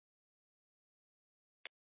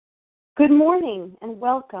Good morning and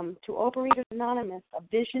welcome to Overeaters Anonymous, a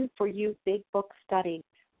Vision for You Big Book Study.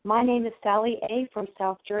 My name is Sally A. from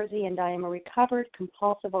South Jersey, and I am a recovered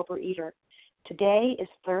compulsive overeater. Today is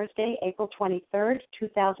Thursday, April 23rd,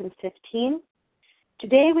 2015.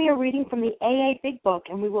 Today we are reading from the AA Big Book,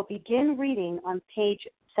 and we will begin reading on page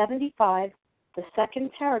 75, the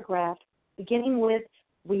second paragraph, beginning with,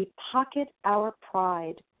 "We pocket our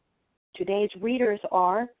pride." Today's readers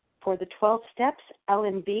are, for the 12 Steps,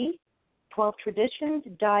 Ellen B., 12 Traditions,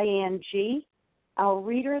 Diane G. Our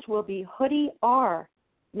readers will be Hoodie R.,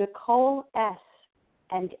 Nicole S.,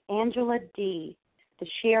 and Angela D. The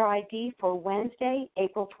share ID for Wednesday,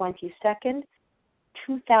 April 22nd,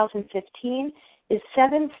 2015 is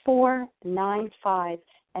 7495,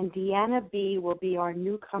 and Deanna B. will be our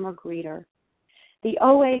newcomer greeter. The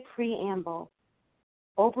OA Preamble.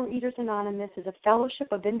 Overeaters Anonymous is a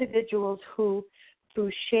fellowship of individuals who,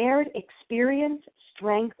 through shared experience,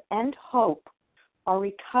 strength, and hope, are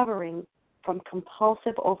recovering from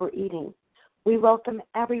compulsive overeating. We welcome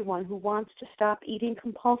everyone who wants to stop eating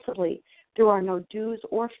compulsively. There are no dues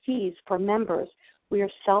or fees for members. We are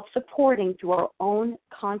self-supporting through our own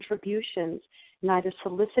contributions, neither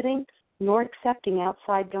soliciting nor accepting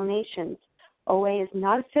outside donations. OA is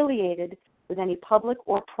not affiliated with any public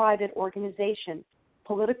or private organization,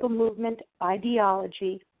 political movement,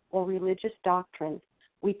 ideology, or religious doctrine.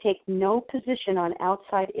 We take no position on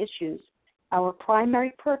outside issues. Our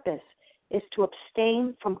primary purpose is to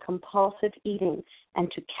abstain from compulsive eating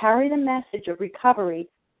and to carry the message of recovery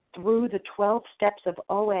through the 12 steps of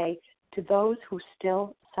OA to those who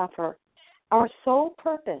still suffer. Our sole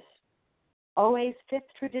purpose, OA's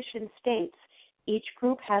fifth tradition states, each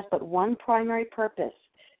group has but one primary purpose,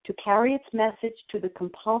 to carry its message to the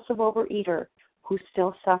compulsive overeater who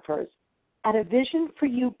still suffers. At a Vision for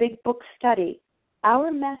You Big Book Study,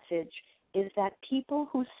 our message is that people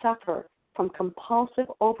who suffer from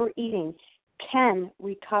compulsive overeating can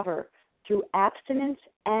recover through abstinence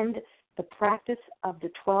and the practice of the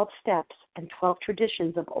 12 steps and 12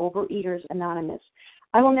 traditions of Overeaters Anonymous.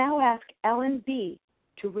 I will now ask Ellen B.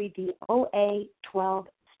 to read the OA 12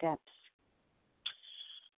 steps.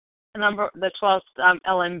 The 12th,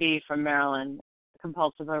 Ellen B. from Maryland,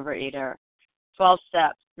 compulsive overeater. 12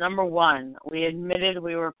 steps. Number 1, we admitted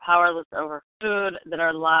we were powerless over food, that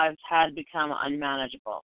our lives had become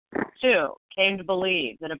unmanageable. 2, came to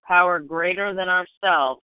believe that a power greater than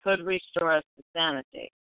ourselves could restore us to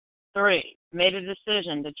sanity. 3, made a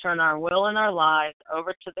decision to turn our will and our lives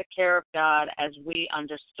over to the care of God as we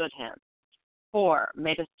understood Him. 4,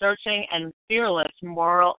 made a searching and fearless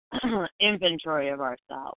moral inventory of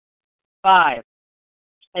ourselves. 5,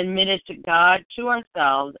 admitted to God, to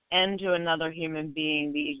ourselves, and to another human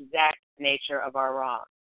being the exact nature of our wrong.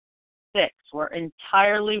 6, we're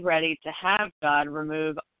entirely ready to have God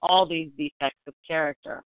remove all these defects of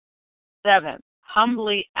character. 7,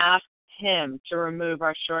 humbly asked Him to remove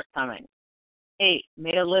our shortcomings. 8,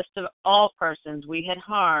 made a list of all persons we had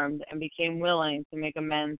harmed and became willing to make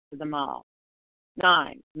amends to them all.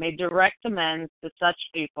 9, made direct amends to such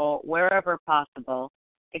people wherever possible,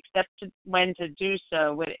 except when to do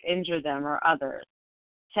so would injure them or others.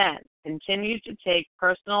 10, continued to take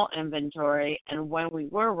personal inventory, and when we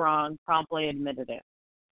were wrong, promptly admitted it.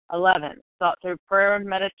 11, sought through prayer and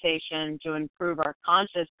meditation to improve our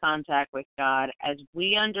conscious contact with God as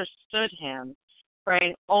we understood Him,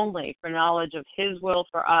 praying only for knowledge of His will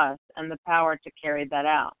for us and the power to carry that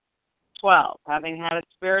out. 12, having had a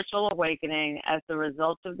spiritual awakening as the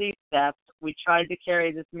result of these steps, we tried to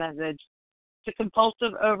carry this message to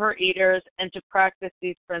compulsive overeaters and to practice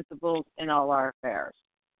these principles in all our affairs.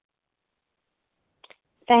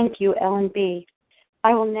 Thank you, Ellen B.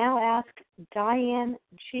 I will now ask Diane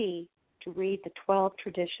G. to read the 12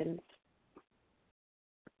 traditions.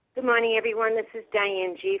 Good morning, everyone. This is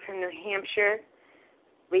Diane G. from New Hampshire,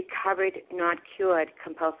 recovered, not cured,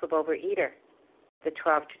 compulsive overeater. The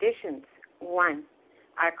 12 traditions. 1,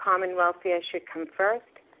 our common welfare should come first.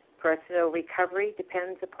 Personal recovery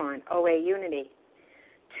depends upon OA unity.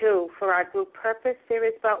 2, for our group purpose, there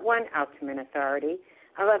is but one ultimate authority,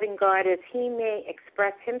 a loving God as He may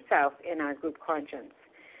express Himself in our group conscience.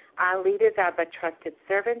 Our leaders are but trusted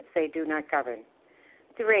servants, they do not govern.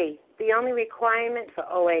 3, the only requirement for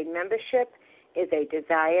OA membership is a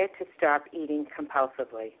desire to stop eating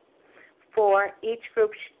compulsively. 4, each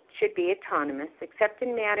group should be autonomous, except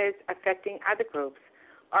in matters affecting other groups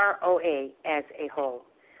or OA as a whole.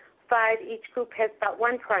 5, each group has but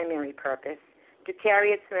one primary purpose, to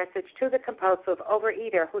carry its message to the compulsive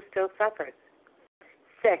overeater who still suffers.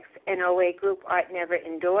 6, an OA group ought never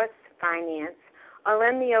endorse, finance, or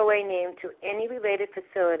lend the OA name to any related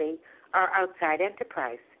facility or outside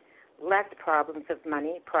enterprise. lest problems of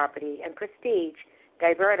money, property, and prestige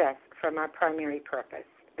divert us from our primary purpose.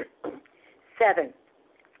 7,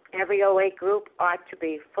 every OA group ought to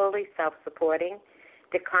be fully self-supporting,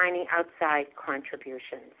 declining outside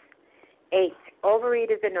contributions. 8,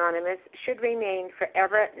 Overeaters Anonymous should remain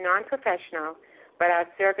forever non-professional, but our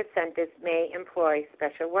service centers may employ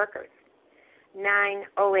special workers. 9,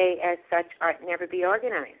 OA as such ought never be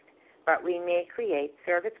organized, but we may create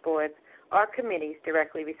service boards or committees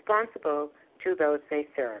directly responsible to those they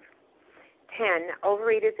serve. 10,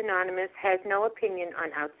 Overeaters Anonymous has no opinion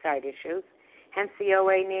on outside issues, hence the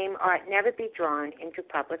OA name ought never be drawn into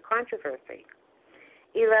public controversy.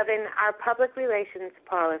 11, our public relations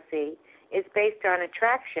policy is based on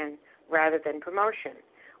attraction rather than promotion.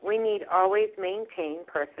 We need always maintain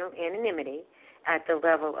personal anonymity at the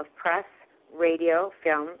level of press, radio,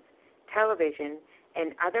 films, television,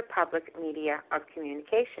 and other public media of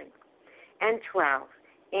communication. And 12,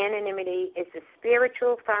 anonymity is the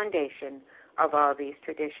spiritual foundation of all these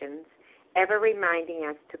traditions, ever reminding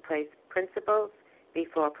us to place principles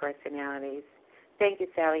before personalities. Thank you,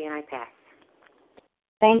 Sally, and I pass.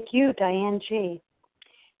 Thank you, Diane G.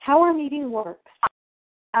 How our meeting works.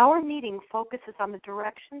 Our meeting focuses on the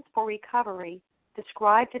directions for recovery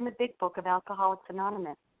described in the Big Book of Alcoholics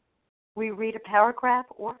Anonymous. We read a paragraph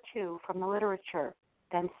or two from the literature,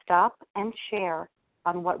 then stop and share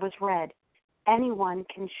on what was read. Anyone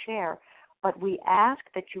can share, but we ask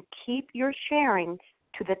that you keep your sharing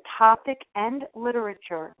to the topic and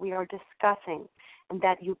literature we are discussing, and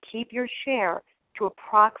that you keep your share to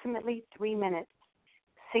approximately 3 minutes.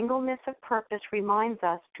 Singleness of purpose reminds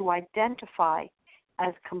us to identify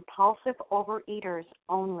as compulsive overeaters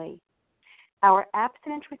only. Our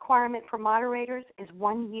abstinence requirement for moderators is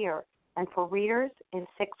 1 year, and for readers is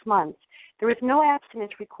 6 months. There is no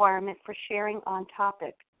abstinence requirement for sharing on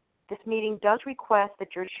topic. This meeting does request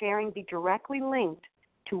that your sharing be directly linked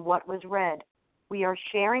to what was read. We are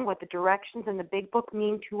sharing what the directions in the Big Book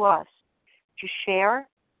mean to us. To share,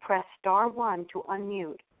 press star 1 to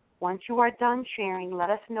unmute. Once you are done sharing, let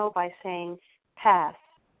us know by saying pass.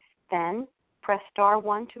 Then, press star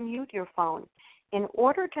 1 to mute your phone. In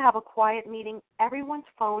order to have a quiet meeting, everyone's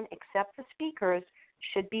phone except the speakers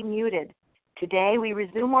should be muted. Today, we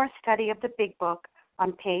resume our study of the Big Book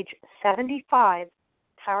on page 75,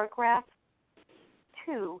 paragraph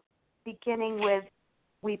 2, beginning with,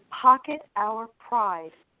 "We pocket our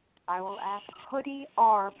pride." I will ask Hoodie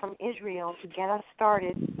R. from Israel to get us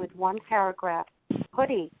started with one paragraph.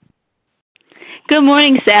 Hoodie. Good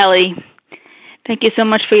morning, Sally. Thank you so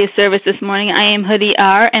much for your service this morning. I am Hoodie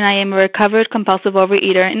R., and I am a recovered compulsive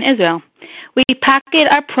overeater in Israel. We pocket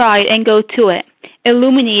our pride and go to it,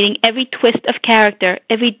 illuminating every twist of character,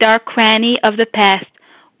 every dark cranny of the past.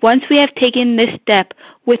 Once we have taken this step,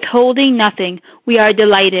 withholding nothing, we are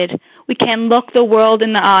delighted. We can look the world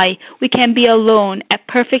in the eye. We can be alone at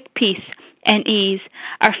perfect peace and ease.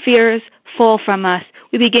 Our fears fall from us.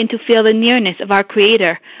 We begin to feel the nearness of our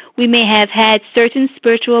Creator. We may have had certain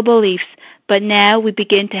spiritual beliefs, but now we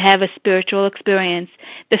begin to have a spiritual experience.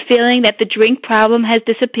 The feeling that the drink problem has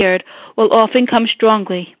disappeared will often come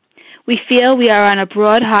strongly. We feel we are on a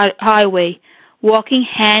broad highway, walking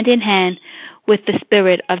hand in hand with the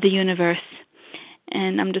spirit of the universe.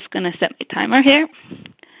 And I'm just going to set my timer here.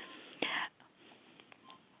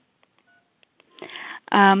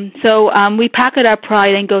 We pocket our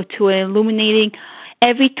pride and go to it, illuminating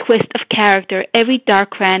every twist of character, every dark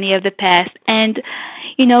cranny of the past, and,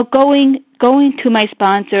 going to my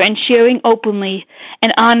sponsor and sharing openly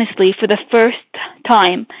and honestly for the first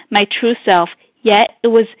time my true self. Yet it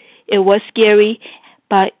was scary,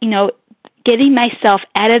 but getting myself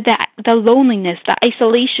out of the loneliness, the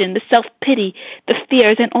isolation, the self-pity, the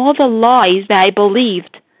fears, and all the lies that I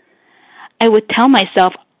believed. I would tell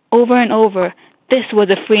myself over and over, this was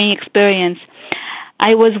a freeing experience.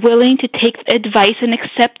 I was willing to take advice and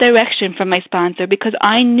accept direction from my sponsor because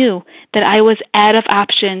I knew that I was out of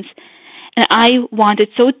options, and I wanted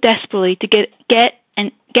so desperately to get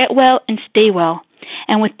well and stay well.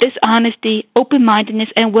 And with this honesty, open-mindedness,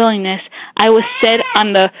 and willingness, I was set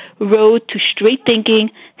on the road to straight thinking,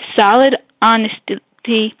 solid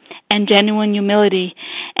honesty, and genuine humility.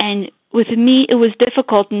 And with me, it was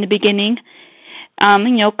difficult in the beginning.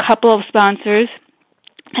 A couple of sponsors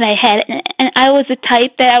that I had, and I was the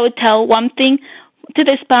type that I would tell one thing to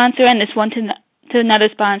this sponsor and this one to another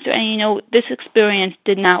sponsor, and this experience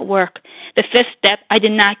did not work. The 5th step, I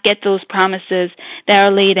did not get those promises that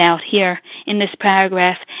are laid out here in this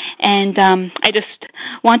paragraph, and I just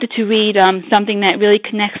wanted to read something that really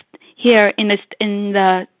connects here in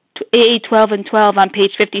the AA 12 and 12 on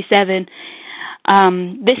page 57.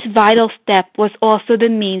 This vital step was also the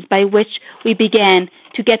means by which we began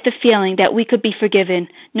to get the feeling that we could be forgiven,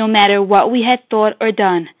 no matter what we had thought or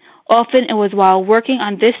done. Often it was while working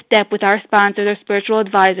on this step with our sponsors or spiritual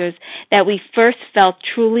advisors that we first felt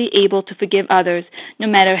truly able to forgive others, no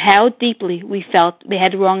matter how deeply we felt they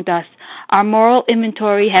had wronged us. Our moral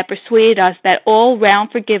inventory had persuaded us that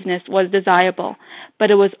all-round forgiveness was desirable, but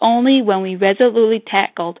it was only when we resolutely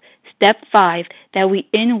tackled Step 5 that we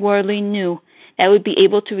inwardly knew that we'd be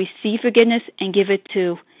able to receive forgiveness and give it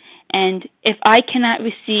too. And if I cannot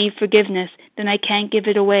receive forgiveness, then I can't give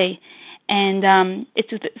it away. And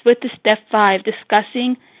it's with the Step 5,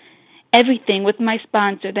 discussing everything with my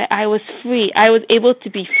sponsor, that I was free. I was able to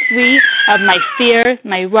be free of my fear,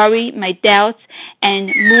 my worry, my doubts, and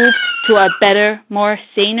move to a better, more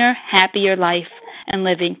saner, happier life and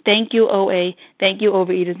living. Thank you, OA. Thank you,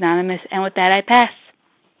 Overeaters Anonymous. And with that, I pass.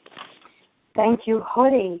 Thank you,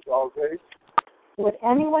 Hoodie. Okay. Would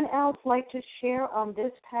anyone else like to share on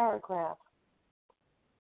this paragraph?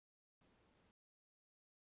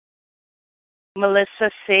 Melissa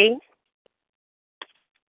C.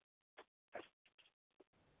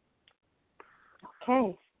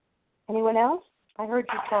 Okay. Anyone else? I heard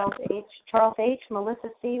you, Charles H. Charles H. Melissa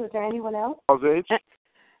C. Was there anyone else? Charles H.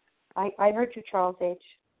 I heard you, Charles H.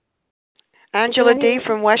 Angela D.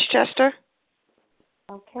 from Westchester.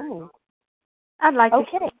 Okay. I'd like to.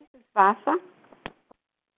 Okay. This is Vasa.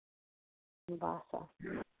 Vasa.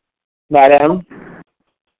 Madam.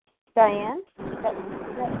 Diane?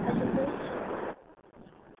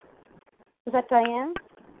 Was that Diane?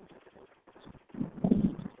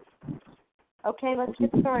 Okay, let's get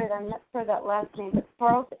started. I'm not sure that last name, but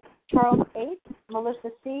Charles H., Melissa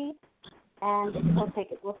C., and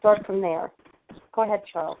we'll start from there. Go ahead,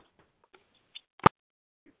 Charles.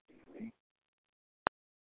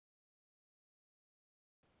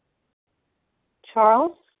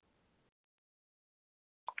 Charles?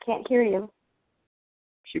 Can't hear you.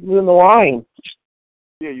 Keep me in the line.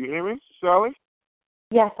 Yeah, you hear me, Sally?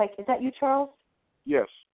 Yes, is that you, Charles? Yes.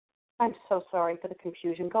 I'm so sorry for the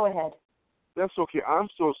confusion. Go ahead. That's okay. I'm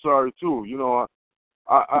so sorry too. You know,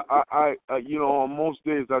 I on most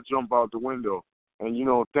days I jump out the window, and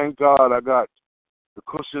thank God I got the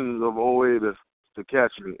cushions of OA to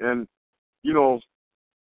catch me, and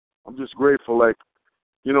I'm just grateful. Like,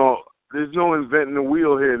 there's no inventing the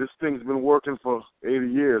wheel here. This thing's been working for 80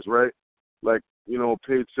 years, right? Like,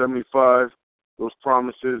 page 75, those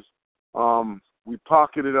promises. We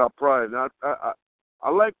pocketed our pride. And I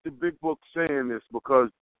like the big book saying this because,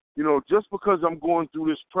 just because I'm going through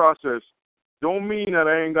this process don't mean that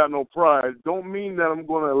I ain't got no pride. Don't mean that I'm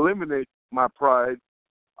going to eliminate my pride.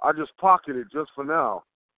 I just pocket it just for now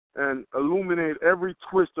and illuminate every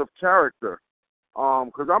twist of character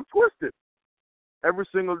because I'm twisted every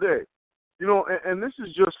single day. And this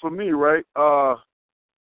is just for me, right? I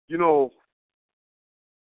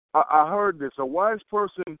heard this. A wise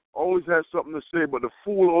person always has something to say, but the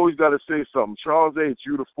fool always got to say something. Charles H.,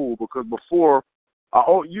 you the fool, because before,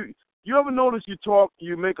 you ever notice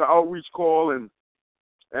you make an outreach call, and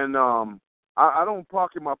I don't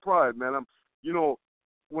pocket my pride, man.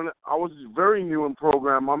 When I was very new in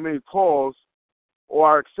program, I made calls,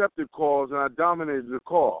 or I accepted calls, and I dominated the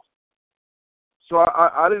call. So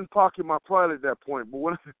I didn't pocket my pride at that point.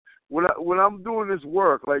 But when I'm doing this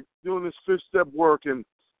work, like doing this 5th step work, and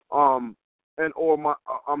I'm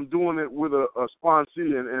doing it with a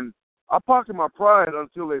sponsee, and I pocket my pride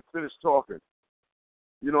until they finish talking.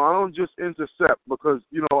 I don't just intercept because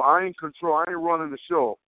I ain't control. I ain't running the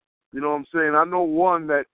show. You know what I'm saying? I know one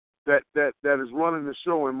that is running the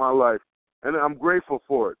show in my life, and I'm grateful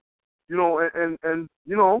for it. And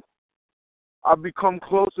I've become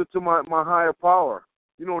closer to my higher power.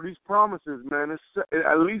 These promises, man, it's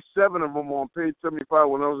at least 7 of them on page 75.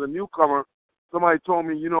 When I was a newcomer, somebody told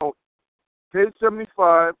me, page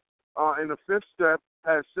 75 in the 5th step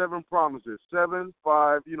has 7 promises. 7,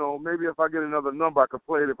 5, maybe if I get another number, I could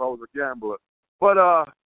play it if I was a gambler. But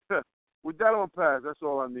with that on pass, that's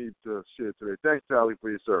all I need to share today. Thanks, Sally,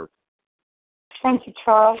 for your service. Thank you,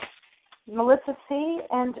 Charles. Melissa C.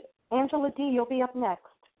 and Angela D., you'll be up next.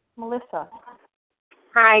 Melissa.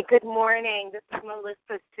 Hi, good morning. This is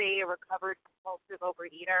Melissa C., a recovered compulsive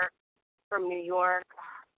overeater from New York.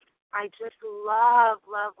 I just love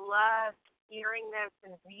hearing this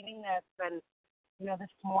and reading this. And,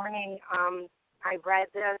 this morning I read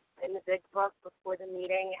this in the big book before the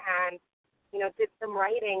meeting and, did some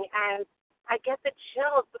writing. And I get the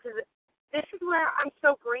chills because this is where I'm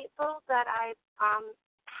so grateful that I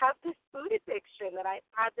have this food addiction, that I've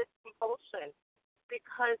had this compulsion.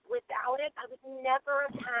 Because without it, I would never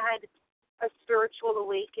have had a spiritual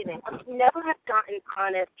awakening. I would never have gotten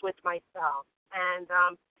with myself. And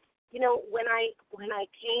when I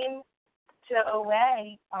came to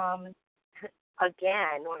OA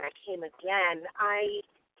again,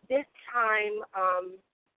 this time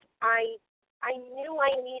I knew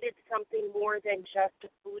I needed something more than just a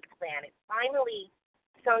food plan. It finally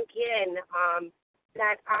sunk in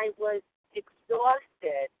that I was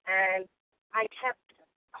exhausted, and I kept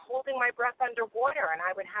holding my breath underwater, and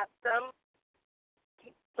I would have some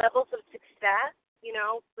levels of success,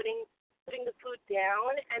 putting the food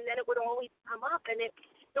down, and then it would always come up, and it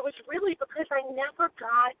was really because I never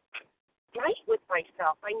got right with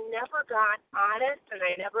myself. I never got honest, and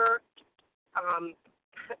I never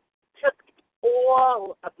took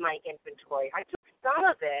all of my inventory. I took some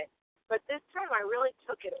of it, but this time I really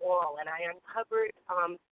took it all, and I uncovered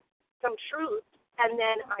some truth, and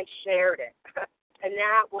then I shared it. And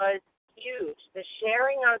that was huge. The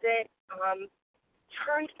sharing of it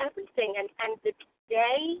turned everything. And the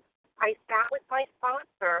day I sat with my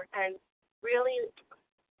sponsor and really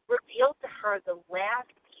revealed to her the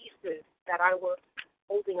last pieces that I was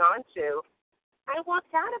holding on to, I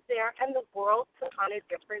walked out of there and the world took on a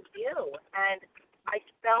different view. And I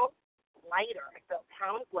felt lighter. I felt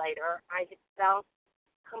pounds lighter. I felt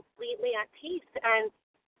completely at peace. And,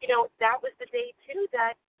 that was the day, too,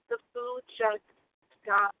 that the food just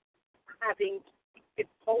stopped having its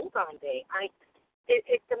hold on me.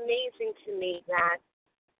 It's amazing to me that,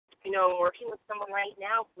 I'm working with someone right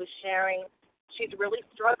now who's sharing, she's really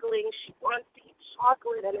struggling. She wants to eat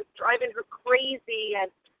chocolate, and it's driving her crazy.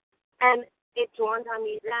 And it dawned on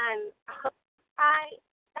me then,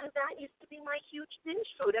 that used to be my huge binge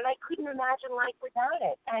food, and I couldn't imagine life without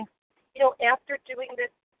it. And, after doing this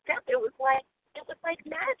step, it was like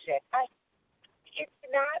magic. It's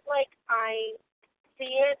not like I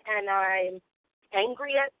see it and I'm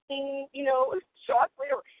angry at seeing,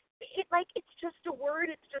 chocolate, or it's just a word.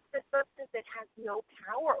 It's just a substance that has no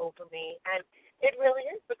power over me, and it really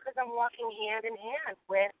is because I'm walking hand in hand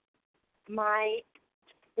with my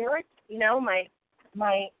spirit.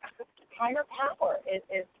 My higher power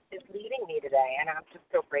is leading me today, and I'm just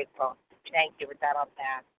so grateful. Thank you. With that, I'll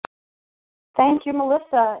pass. Thank you,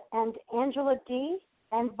 Melissa. And Angela D.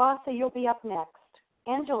 and Vasa, you'll be up next.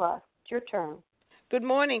 Angela, it's your turn. Good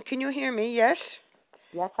morning. Can you hear me? Yes?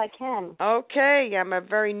 Yes, I can. Okay. I'm a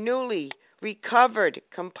very newly recovered,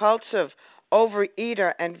 compulsive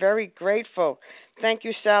overeater and very grateful. Thank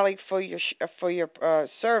you, Sally, for your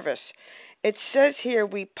service. It says here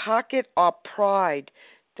we pocket our pride.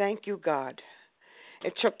 Thank you, God.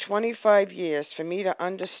 It took 25 years for me to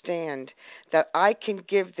understand that I can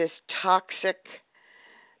give this toxic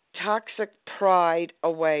pride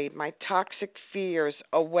away, my toxic fears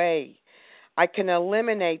away. I can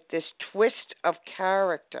eliminate this twist of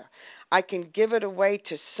character. I can give it away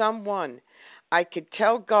to someone. I could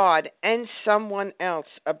tell God and someone else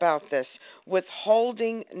about this.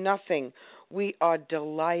 Withholding nothing. We are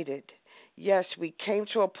delighted. Yes, we came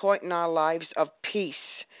to a point in our lives of peace.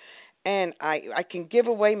 And I can give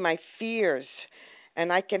away my fears.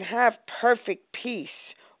 And I can have perfect peace.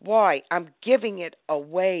 Why? I'm giving it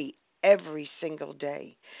away every single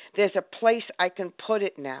day. There's a place I can put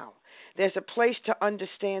it now. There's a place to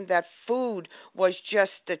understand that food was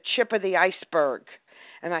just the tip of the iceberg.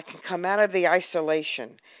 And I can come out of the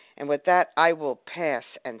isolation. And with that, I will pass,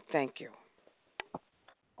 and thank you.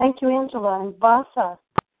 Thank you, Angela. And Vasa,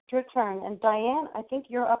 it's your turn. And Diane, I think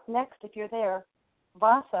you're up next if you're there.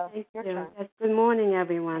 Vasa, your turn. Yes, good morning,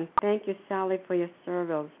 everyone. Thank you, Sally, for your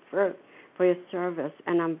service.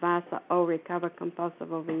 And I'm Vasa, recovered compulsive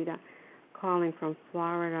overeater, calling from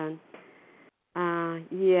Florida.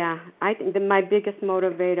 I think that my biggest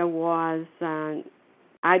motivator was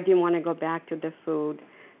I didn't want to go back to the food,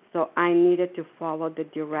 so I needed to follow the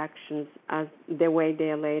directions as the way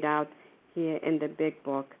they're laid out here in the big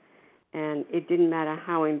book. And it didn't matter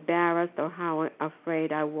how embarrassed or how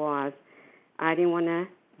afraid I was. I didn't want to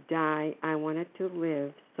die. I wanted to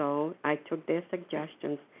live, so I took their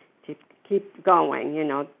suggestions to keep going,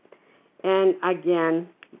 And again,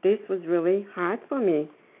 this was really hard for me,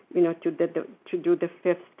 to do the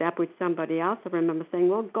fifth step with somebody else. I remember saying,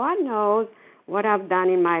 well, God knows what I've done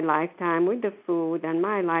in my lifetime with the food and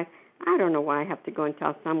my life. I don't know why I have to go and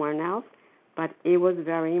tell someone else, but it was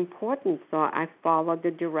very important, so I followed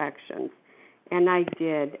the directions, and I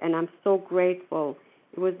did, and I'm so grateful.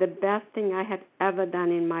 It was the best thing I had ever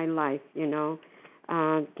done in my life,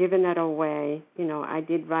 giving it away. I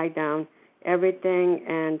did write down everything,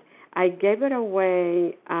 and I gave it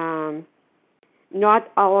away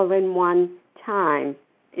not all in one time.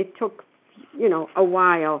 It took, a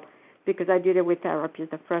while because I did it with therapy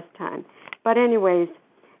the first time. But anyways,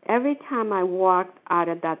 every time I walked out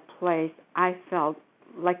of that place, I felt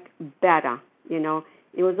like better,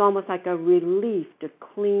 It was almost like a relief to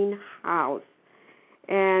clean house.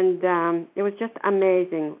 And it was just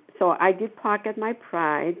amazing. So I did pocket my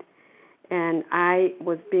pride, and I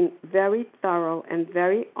was being very thorough and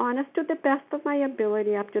very honest to the best of my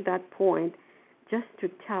ability up to that point, just to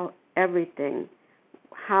tell everything,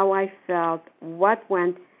 how I felt, what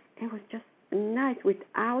went. It was just nice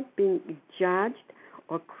without being judged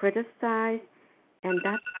or criticized, and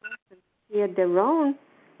that person shared their own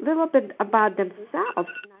little bit about themselves.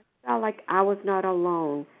 And I felt like I was not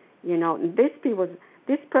alone.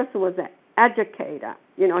 This person was an educator.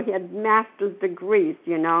 He had master's degrees,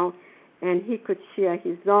 and he could share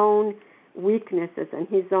his own weaknesses and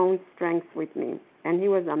his own strengths with me. And he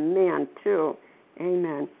was a man, too.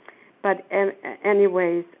 Amen. But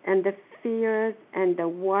anyways, and the fears and the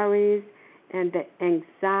worries and the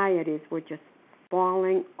anxieties were just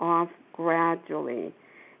falling off gradually.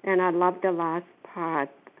 And I love the last part,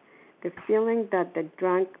 the feeling that the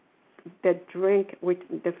drink, which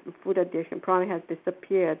the food addiction probably has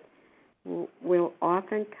disappeared, will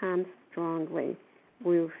often come strongly.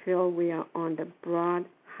 We feel we are on the broad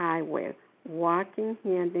highway, walking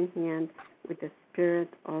hand in hand with the Spirit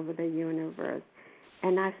over the universe.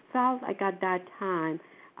 And I felt like at that time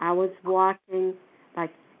I was walking, I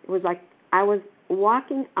was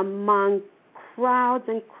walking among crowds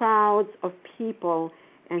and crowds of people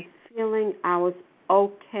and feeling I was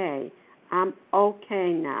okay. I'm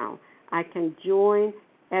okay now. I can join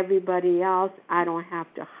everybody else. I don't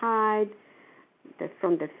have to hide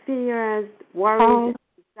from the fears, worries,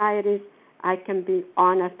 anxieties. I can be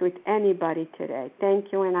honest with anybody today.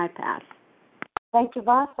 Thank you, and I pass. Thank you,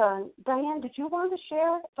 Vasa. Diane, did you want to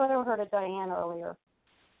share? I thought I heard of Diane earlier.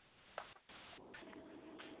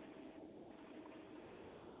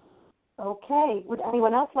 Okay. Would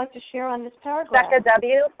anyone else like to share on this paragraph? Becca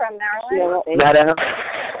W. from Maryland. Nada.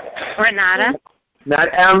 Renata. Not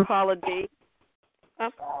M. Paula D.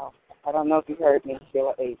 I don't know if you heard me.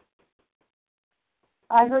 Sheila A.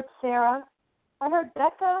 I heard Sarah. I heard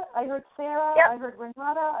Becca. I heard Sarah. Yep. I heard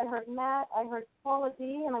Renata. I heard Matt. I heard Paula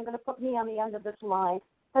D. And I'm going to put me on the end of this line.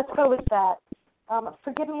 Let's go with that.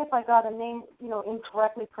 Forgive me if I got a name,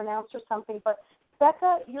 incorrectly pronounced or something. But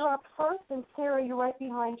Becca, you're up first, and Sarah, you're right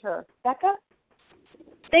behind her. Becca?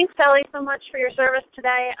 Thanks, Sally, so much for your service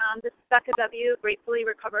today. This is Becca W., gratefully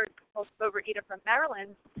recovered compulsive overeater from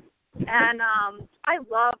Maryland. And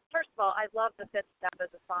first of all, I love the fifth step as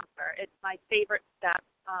a sponsor. It's my favorite step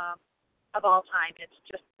of all time. It's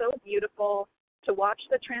just so beautiful to watch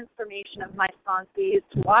the transformation of my sponsees,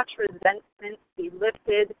 to watch resentment be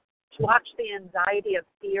lifted, to watch the anxiety of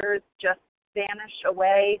fears just vanish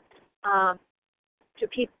away,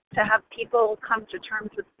 to have people come to terms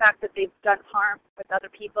with the fact that they've done harm with other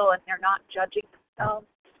people and they're not judging themselves.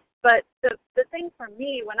 But the thing for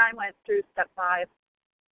me when I went through step 5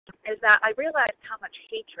 is that I realized how much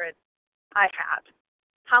hatred I had,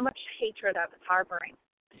 how much hatred I was harboring.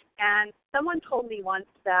 And someone told me once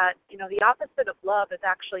that, the opposite of love is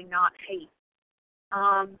actually not hate.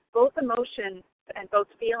 Both emotions and both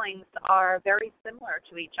feelings are very similar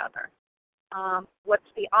to each other. What's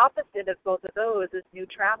the opposite of both of those is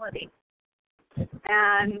neutrality.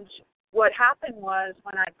 And what happened was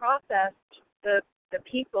when I processed the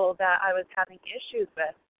people that I was having issues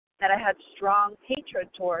with, that I had strong hatred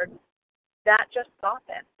towards, that just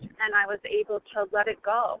softened, and I was able to let it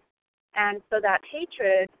go. And so that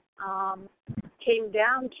hatred came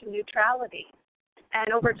down to neutrality.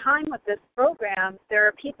 And over time with this program, there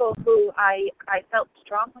are people who I felt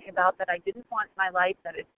strongly about that I didn't want in my life,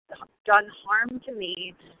 that had done harm to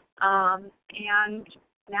me. And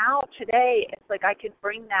now today, it's like I could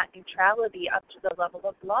bring that neutrality up to the level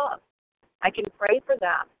of love. I can pray for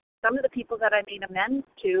them. Some of the people that I made amends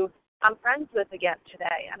to, I'm friends with again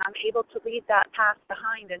today, and I'm able to leave that past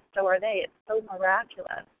behind, and so are they. It's so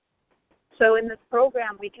miraculous. So in this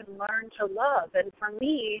program, we can learn to love. And for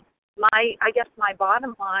me, my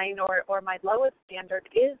bottom line or my lowest standard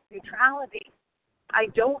is neutrality. I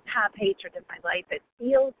don't have hatred in my life. It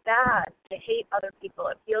feels bad to hate other people.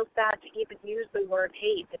 It feels bad to even use the word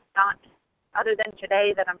hate. It's not, other than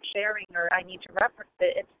today that I'm sharing or I need to reference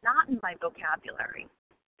it, it's not in my vocabulary.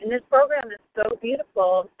 And this program is so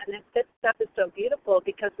beautiful, and this fifth step is so beautiful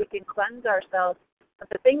because we can cleanse ourselves of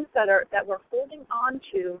the things that we're holding on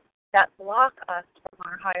to that block us from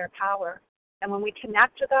our higher power. And when we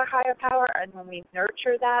connect with our higher power, and when we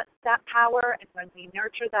nurture that power, and when we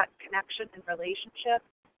nurture that connection and relationship,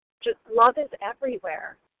 just love is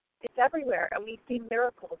everywhere. It's everywhere, and we see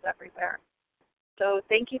miracles everywhere. So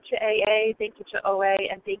thank you to AA, thank you to OA,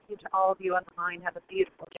 and thank you to all of you on the line. Have a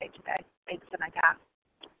beautiful day today. Thanks, and I pass.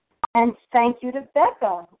 And thank you to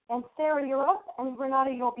Becca. And Sarah, you're up, and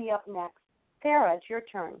Renata, you'll be up next. Sarah, it's your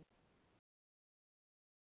turn.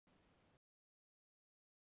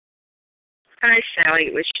 Hi, Sally.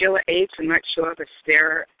 It was Sheila H. I'm not sure if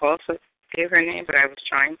Sarah also gave her name, but I was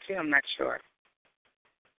trying to. I'm not sure.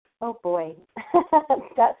 Oh, boy.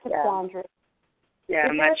 That's a quandary. Yeah,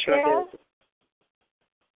 I'm not sure.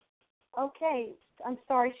 Okay. I'm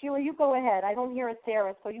sorry, Sheila, you go ahead. I don't hear a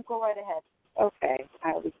Sarah, so you go right ahead. Okay.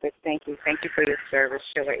 I'll be good. Thank you. Thank you for your service,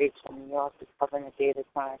 Sheila H. from New York, is covering a day at a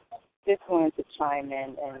time. Just wanted to chime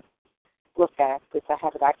in and look at this. I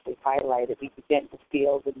have it actually highlighted. We begin to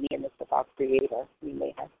feel the nearness of our Creator. We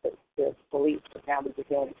may have the belief, but now we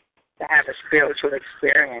begin to have a spiritual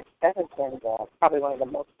experience. That has been probably one of the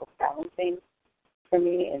most profound things for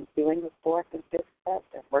me in doing the fourth and fifth step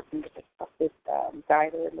and working with this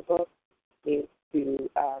guider in the book is to,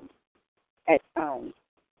 at times,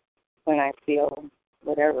 when I feel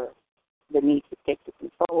whatever, the need to take the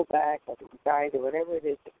control back or the anxiety, whatever it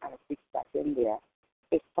is that kind of creeps back in there,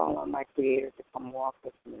 just call on my Creator to come walk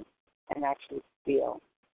with me and actually feel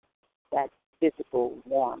that physical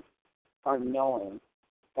warmth or knowing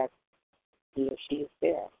that he or she is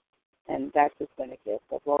there. And that's just been a gift.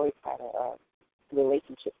 I've always had a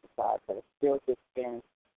relationship with God, but a spiritual experience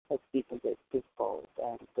has deepened it twofold.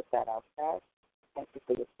 And with that, I'll pass. Thank you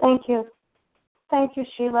for your time. Thank you. Thank you,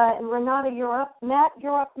 Sheila. And Renata, you're up. Matt,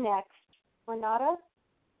 you're up next. Renata?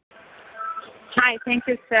 Hi, thank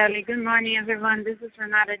you, Sally. Good morning, everyone. This is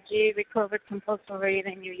Renata G., recovered compulsive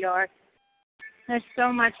overeater in New York. There's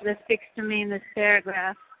so much that speaks to me in this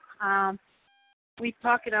paragraph. We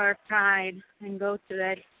pocket our pride and go to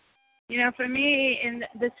that. You know, for me, in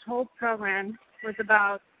this whole program was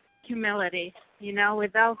about humility. You know,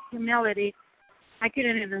 without humility, I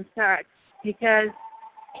couldn't even start because,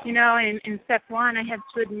 you know, in step one, I had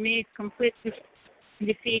to admit complete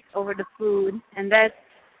defeat over the food, and that's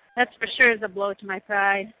for sure is a blow to my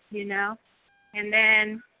pride, you know. And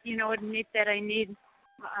then, you know, admit that I need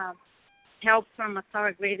help from a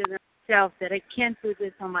power greater than myself, that I can't do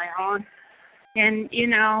this on my own. And, you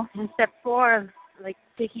know, in step four, like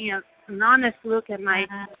taking an honest look at my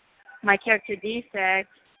character defects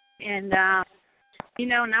and, you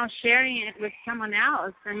know, now sharing it with someone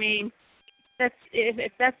else. I mean, that's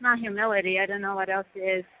if that's not humility, I don't know what else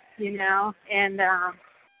is, you know. And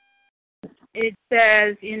it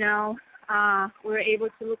says, you know, we're able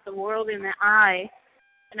to look the world in the eye.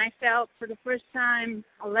 And I felt for the first time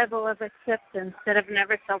a level of acceptance that I've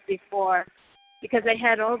never felt before, because I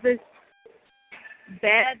had all this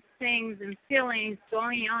bad things and feelings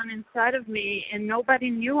going on inside of me, and nobody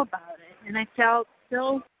knew about it. And I felt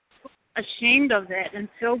so ashamed of it and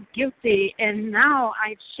so guilty. And now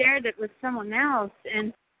I've shared it with someone else,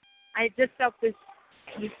 and I just felt this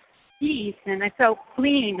peace, and I felt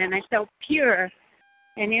clean, and I felt pure.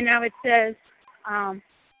 And, you know, it says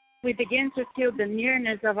we begin to feel the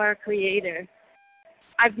nearness of our Creator.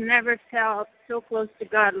 I've never felt so close to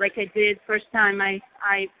God like I did first time I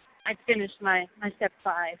finished my step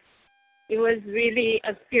 5. It was really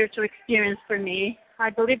a spiritual experience for me.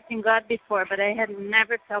 I believed in God before, but I had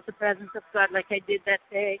never felt the presence of God like I did that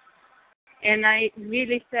day. And I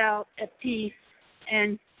really felt at peace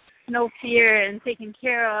and no fear and taken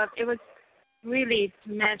care of. It was really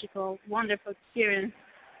magical, wonderful experience.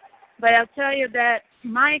 But I'll tell you that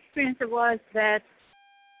my experience was that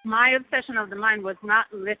my obsession of the mind was not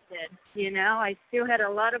lifted. You know, I still had a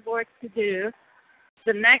lot of work to do.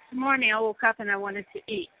 The next morning I woke up and I wanted to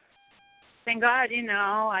eat. Thank God, you know,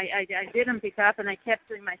 I didn't pick up and I kept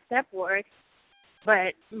doing my step work.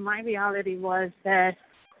 But my reality was that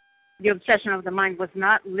the obsession of the mind was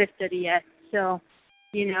not lifted yet. So,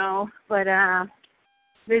 you know, but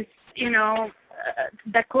this, you know,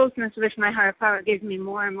 that closeness with my higher power gave me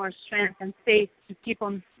more and more strength and faith to keep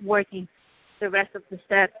on working the rest of the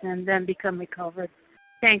steps and then become recovered.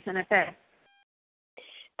 Thanks, and I pass.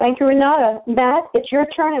 Thank you, Renata. Matt, it's your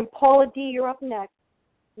turn, and Paula D., you're up next.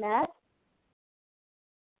 Matt?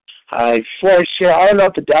 Hi, before I share, I don't know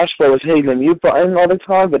if the dashboard was hitting the mute button all the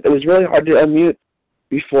time, but it was really hard to unmute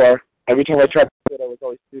before. Every time I tried to do it, I was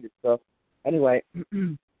always muted. So, anyway,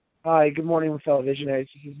 hi, good morning, fellow visionaries.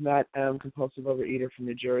 This is Matt M., compulsive overeater from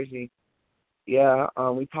New Jersey. Yeah,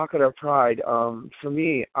 we pocket our pride. For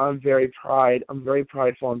me, I'm very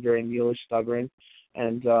prideful. I'm very mulish, stubborn,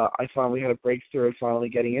 and I finally had a breakthrough finally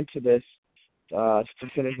getting into this to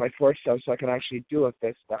finish my 4th step so I can actually do a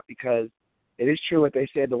 5th step, because it is true what they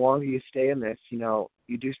say, the longer you stay in this, you know,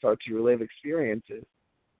 you do start to relive experiences.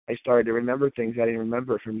 I started to remember things I didn't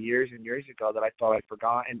remember from years and years ago that I thought I'd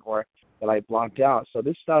forgotten or that I blocked out. So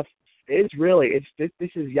this stuff is really, this is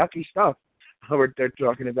yucky stuff they're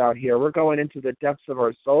talking about here. We're going into the depths of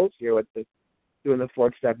our souls here with this, doing the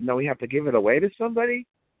fourth step. No, we have to give it away to somebody?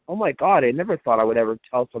 Oh my God, I never thought I would ever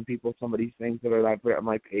tell some people some of these things that are on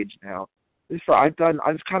my page now. I've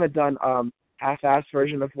kind of done half-assed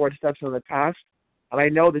version of fourth steps in the past, and I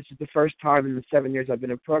know this is the first time in the 7 years I've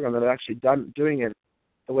been in program that I've actually doing it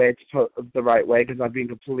the way it's the right way, because I'm being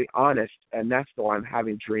completely honest, and that's why I'm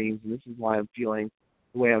having dreams, and this is why I'm feeling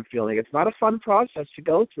the way I'm feeling. It's not a fun process to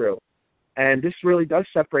go through, and this really does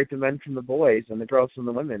separate the men from the boys and the girls from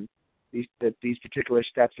the women, these particular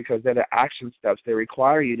steps, because they're the action steps. They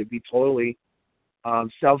require you to be totally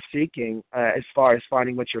self-seeking as far as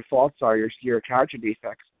finding what your faults are, your character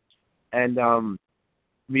defects. And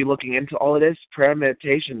me looking into all of this, prayer and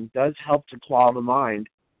meditation does help to quell the mind,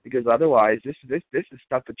 because otherwise this is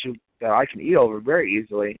stuff that I can eat over very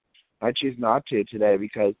easily. I choose not to today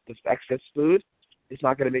because this excess food is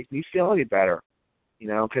not going to make me feel any better,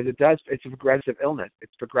 because it's a progressive illness.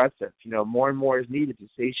 It's progressive. More and more is needed to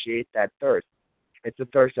satiate that thirst. It's a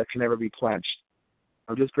thirst that can never be quenched.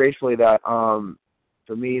 I'm just grateful that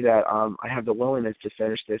for me that I have the willingness to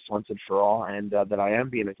finish this once and for all, and that I am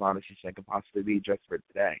being as honest as I can possibly be just for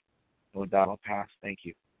today. And with that, I'll pass. Thank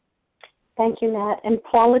you. Thank you, Nat. And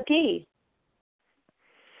Paula D.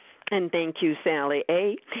 And thank you, Sally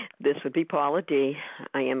A. This would be Paula D.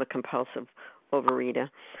 I am a compulsive overeater.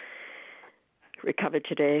 Recovered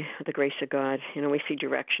today with the grace of God. We see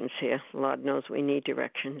directions here. The Lord knows we need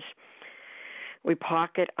directions. We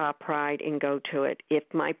pocket our pride and go to it. If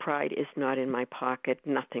my pride is not in my pocket,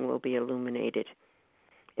 nothing will be illuminated.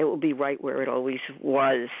 It will be right where it always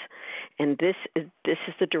was. And this is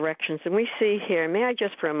the directions. And we see here, may I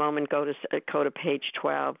just for a moment go to page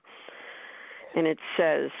 12? And it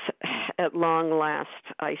says, at long last,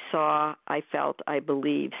 I saw, I felt, I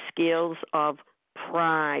believed, scales of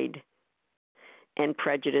pride and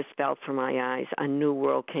prejudice fell from my eyes. A new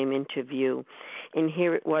world came into view. And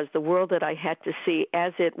here it was, the world that I had to see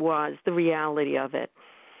as it was, the reality of it.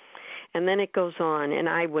 And then it goes on, and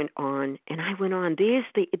I went on, and I went on. There's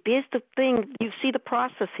the thing. You see the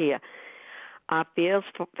process here. Our fears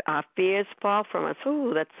fall from us.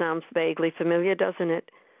 Ooh, that sounds vaguely familiar, doesn't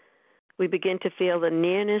it? We begin to feel the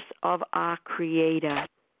nearness of our Creator.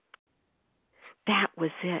 That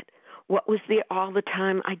was it. What was there all the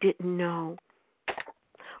time, I didn't know.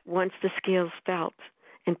 Once the scales felt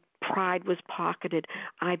and pride was pocketed,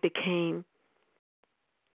 I became,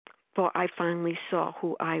 for I finally saw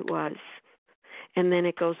who I was. And then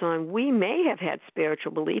it goes on, we may have had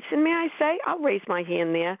spiritual beliefs, and may I say, I'll raise my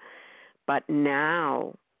hand there, but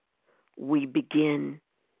now we begin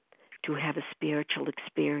to have a spiritual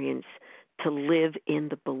experience, to live in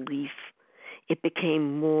the belief. It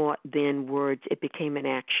became more than words. It became an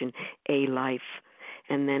action, a life.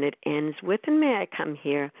 And then it ends with, and may I come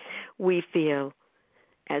here, we feel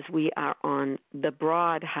as we are on the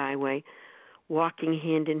broad highway, walking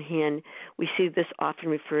hand in hand. We see this often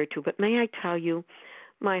referred to, but may I tell you,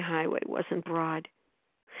 my highway wasn't broad.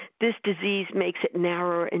 This disease makes it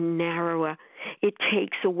narrower and narrower. It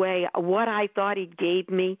takes away what I thought it gave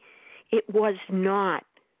me. It was not.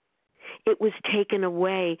 It was taken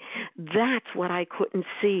away. That's what I couldn't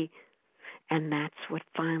see. And that's what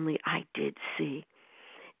finally I did see.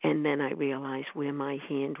 And then I realized where my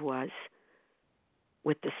hand was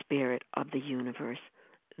with the spirit of the universe.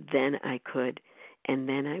 Then I could, and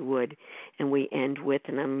then I would. And we end with,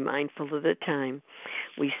 and I'm mindful of the time,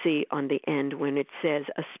 we see on the end when it says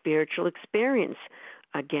a spiritual experience.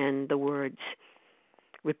 Again, the words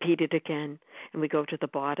repeated again. And we go to the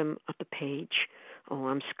bottom of the page. Oh,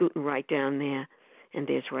 I'm scooting right down there. And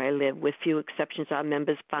there's where I live. With few exceptions, our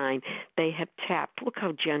members find they have tapped. Look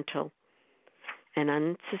how gentle. An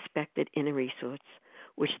unsuspected inner resource,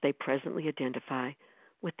 which they presently identify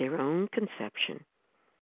with their own conception.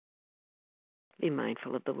 Be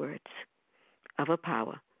mindful of the words of a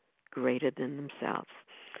power greater than themselves.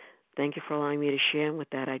 Thank you for allowing me to share, and with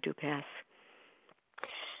that I do pass.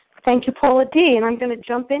 Thank you, Paula D. And I'm going to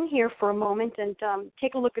jump in here for a moment and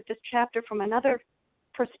take a look at this chapter from another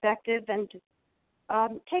perspective and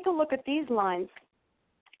take a look at these lines.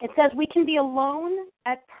 It says, we can be alone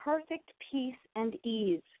at perfect peace and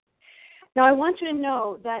ease. Now, I want you to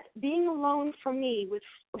know that being alone for me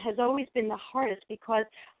has always been the hardest because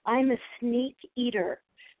I'm a sneak eater.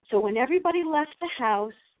 So when everybody left the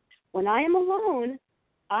house, when I am alone,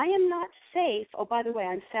 I am not safe. Oh, by the way,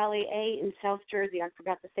 I'm Sally A. in South Jersey. I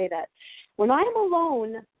forgot to say that. When I am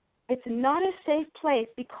alone, it's not a safe place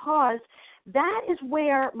because that is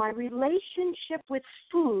where my relationship with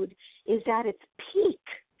food is at its peak.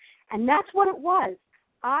 And that's what it was.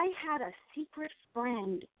 I had a secret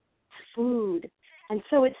friend, food. And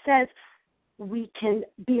so it says we can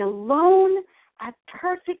be alone at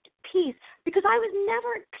perfect peace, because I was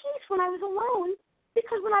never at peace when I was alone,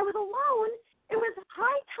 because when I was alone, it was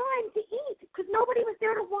high time to eat because nobody was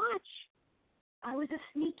there to watch. I was a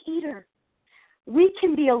sneak eater. We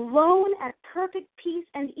can be alone at perfect peace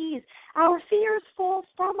and ease. Our fears fall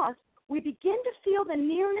from us. We begin to feel the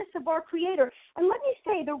nearness of our Creator. And let me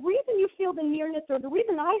say, the reason you feel the nearness, or the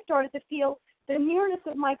reason I started to feel the nearness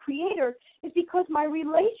of my Creator, is because my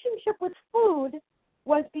relationship with food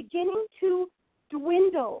was beginning to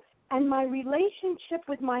dwindle, and my relationship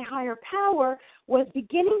with my higher power was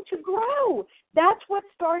beginning to grow. That's what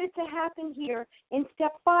started to happen here in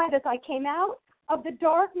step 5 as I came out of the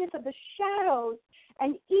darkness of the shadows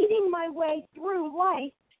and eating my way through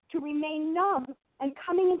life to remain numb and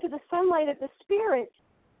coming into the sunlight of the Spirit.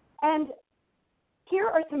 And here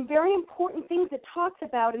are some very important things it talks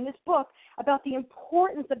about in this book about the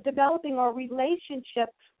importance of developing our relationship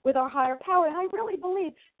with our higher power. And I really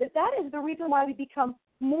believe that that is the reason why we become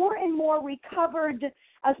more and more recovered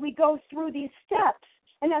as we go through these steps.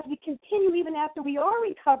 And as we continue, even after we are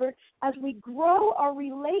recovered, as we grow our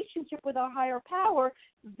relationship with our higher power,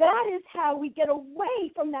 that is how we get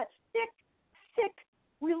away from that sick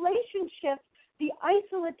relationship, the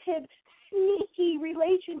isolative, sneaky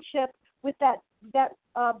relationship with that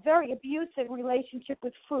very abusive relationship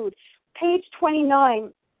with food. Page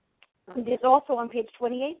 29 is also on page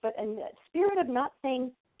 28, but in the spirit of not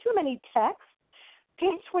saying too many texts,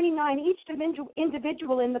 page 29, each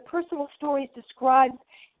individual in the personal stories describes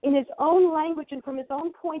in his own language and from his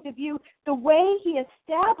own point of view the way he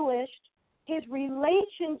established his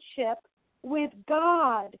relationship with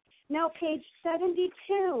God. Now, page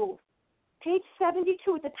 72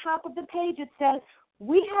 at the top of the page, it says,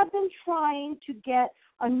 we have been trying to get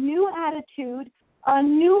a new attitude, a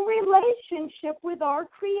new relationship with our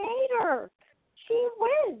Creator. Gee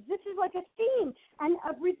whiz, this is like a theme. And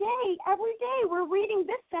every day we're reading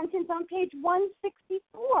this sentence on page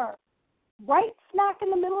 164. Right smack in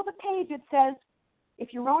the middle of the page it says,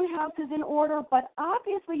 if your own house is in order, but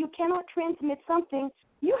obviously you cannot transmit something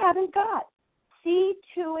you haven't got, see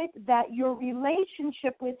to it that your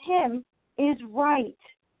relationship with Him is right,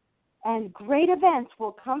 and great events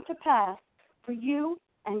will come to pass for you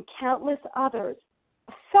and countless others.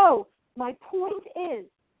 So my point is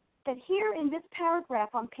that here in this paragraph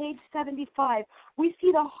on page 75, we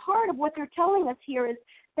see the heart of what they're telling us here is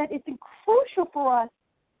that it's crucial for us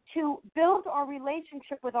to build our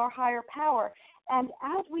relationship with our higher power. And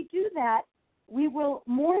as we do that, we will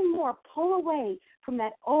more and more pull away from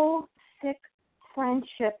that old, sick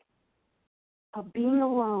friendship of being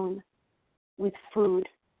alone with food.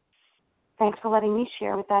 Thanks for letting me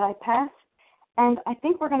share. With that, I pass. And I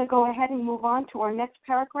think we're going to go ahead and move on to our next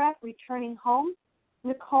paragraph, Returning Home.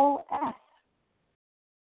 Nicole S.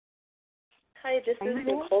 Hi, this is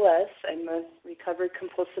Nicole S. I'm a recovered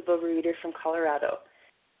compulsive overeater from Colorado.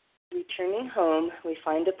 Returning home, we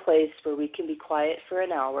find a place where we can be quiet for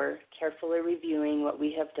an hour, carefully reviewing what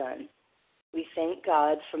we have done. We thank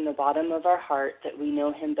God from the bottom of our heart that we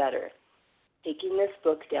know Him better. Taking this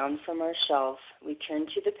book down from our shelf, we turn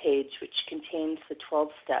to the page which contains the 12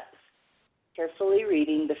 steps. Carefully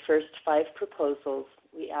reading the first 5 proposals,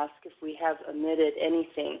 we ask if we have omitted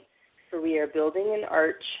anything, for we are building an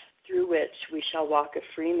arch through which we shall walk a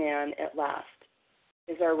free man at last.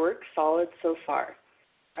 Is our work solid so far?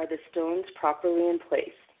 Are the stones properly in place?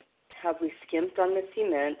 Have we skimped on the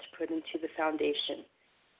cement put into the foundation?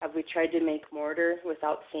 Have we tried to make mortar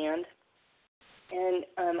without sand? And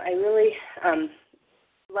I really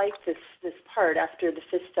like this part after the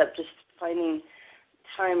 5th step, just finding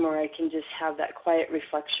time where I can just have that quiet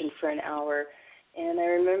reflection for an hour. And I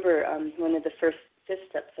remember one of the first 5th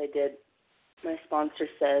steps I did, my sponsor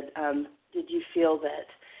said, did you feel that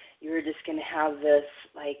you were just going to have this,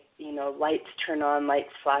 lights turn on,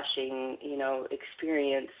 lights flashing,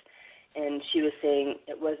 experience? And she was saying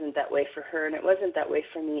it wasn't that way for her, and it wasn't that way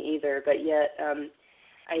for me either. But yet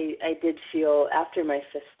I did feel, after my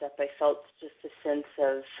 5th step, I felt just a sense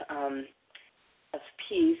of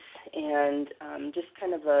peace and just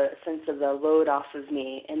kind of a sense of the load off of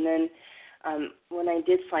me. And then when I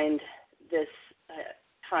did find this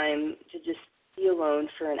time to just be alone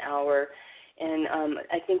for an hour, and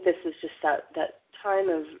I think this is just that time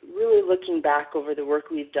of really looking back over the work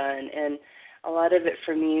we've done. And a lot of it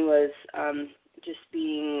for me was just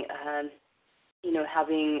being,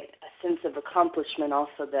 having a sense of accomplishment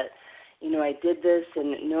also that, I did this,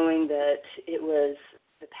 and knowing that it was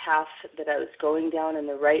the path that I was going down and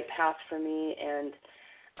the right path for me, and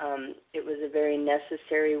it was a very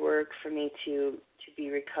necessary work for me to be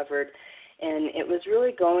recovered. And it was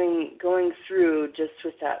really going through just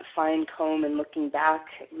with that fine comb and looking back,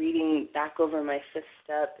 reading back over my fifth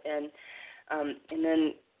step, and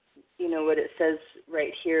then, you know, what it says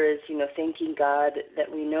right here is, you know, thanking God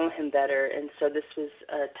that we know Him better. And so this was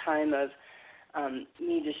a time of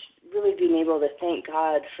me just really being able to thank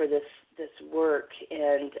God for this work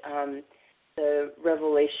and the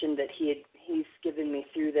revelation that He's given me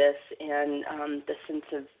through this, and the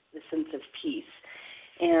sense of peace.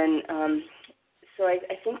 And so I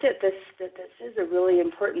think that this is a really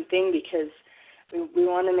important thing, because we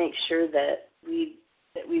want to make sure that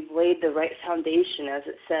we've laid the right foundation, as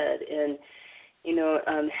it said. And, you know,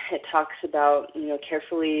 it talks about, you know,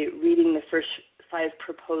 carefully reading the first 5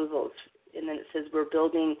 proposals, and then it says we're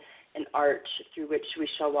building an arch through which we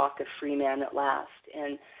shall walk a free man at last.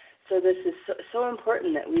 And so this is so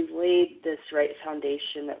important that we've laid this right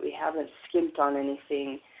foundation, that we haven't skimped on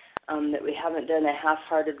anything, that we haven't done a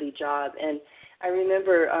half-heartedly job. And I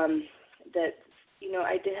remember that, you know,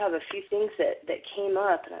 I did have a few things that came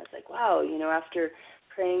up, and I was like, wow, you know, after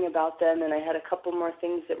praying about them, and I had a couple more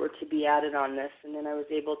things that were to be added on this, and then I was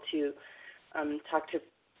able to talk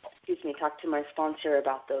to my sponsor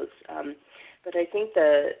about those. But I think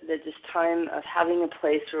the just time of having a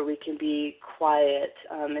place where we can be quiet,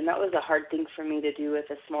 and that was a hard thing for me to do with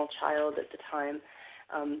a small child at the time,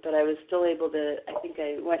 but I was still able to, I think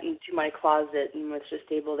I went into my closet and was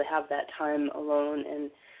just able to have that time alone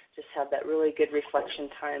and just have that really good reflection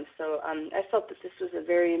time. So I felt that this was a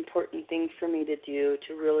very important thing for me to do,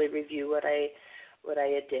 to really review what I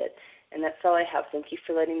did. And that's all I have. Thank you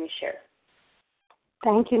for letting me share.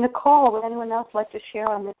 Thank you, Nicole. Would anyone else like to share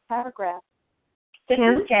on this paragraph? This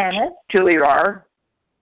is Janet. Julie R.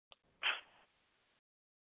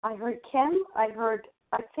 I heard Kim. I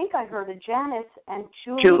think I heard a Janice and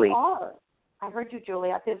Julie R. I heard you,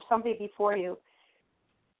 Julie. I think it was somebody before you.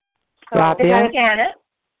 So, Janet.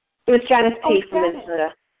 It was Janice P. from Minnesota.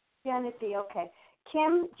 Janet P. Okay.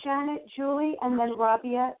 Kim, Janet, Julie, and then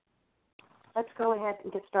Rabia. Let's go ahead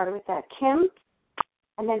and get started with that. Kim,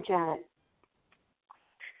 and then Janet.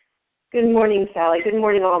 Good morning, Sally. Good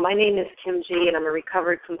morning, all. My name is Kim G., and I'm a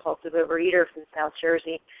recovered compulsive overeater from South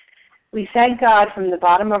Jersey. We thank God from the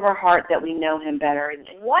bottom of our heart that we know Him better. And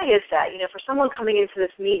why is that? You know, for someone coming into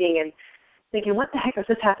this meeting and thinking, what the heck does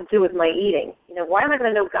this have to do with my eating? You know, why am I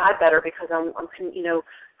going to know God better because I'm you know,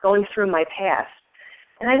 going through my past?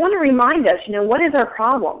 And I want to remind us, you know, what is our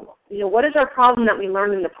problem? You know, what is our problem that we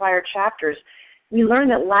learned in the prior chapters? We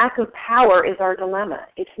learned that lack of power is our dilemma.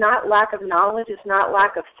 It's not lack of knowledge. It's not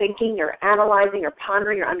lack of thinking or analyzing or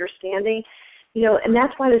pondering or understanding. You know, and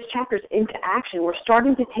that's why this chapter is into action. We're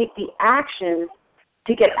starting to take the action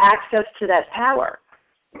to get access to that power.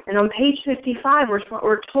 And on page 55,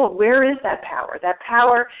 we're told, where is that power? That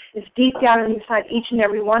power is deep down inside each and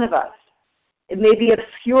every one of us. It may be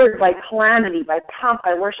obscured by calamity, by pomp,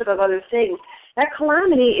 by worship of other things. That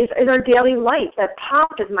calamity is our daily life. That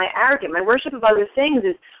pomp is my arrogance. My worship of other things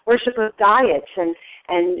is worship of diets and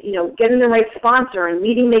you know, getting the right sponsor and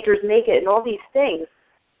meeting makers make it and all these things.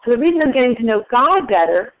 So the reason I'm getting to know God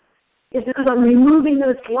better is because I'm removing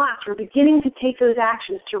those blocks. We're beginning to take those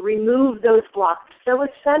actions to remove those blocks. It's so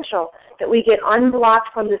essential that we get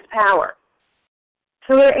unblocked from this power.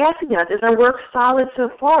 So they're asking us, is our work solid so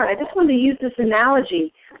far? I just wanted to use this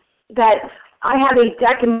analogy that I have a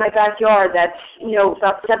deck in my backyard that's, you know,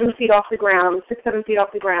 about 7 feet off the ground, 6-7 feet off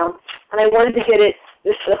the ground, and I wanted to get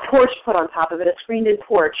a porch put on top of it, a screened-in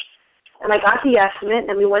porch. And I got the estimate,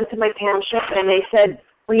 and we went to my township, and they said,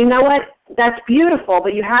 well, you know what, that's beautiful,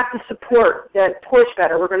 but you have to support that porch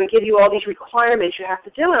better. We're going to give you all these requirements you have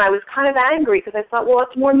to do. And I was kind of angry because I thought, well,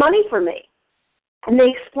 it's more money for me. And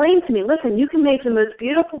they explained to me, listen, you can make the most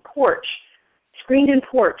beautiful porch, screened-in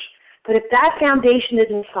porch, but if that foundation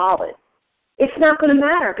isn't solid, it's not going to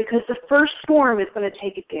matter because the first storm is going to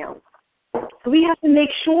take it down. So we have to make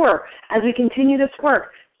sure as we continue this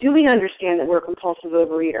work, do we understand that we're a compulsive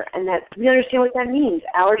overeater and that we understand what that means,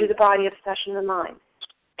 allergy of the body, obsession of the mind?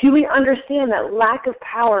 Do we understand that lack of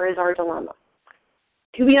power is our dilemma?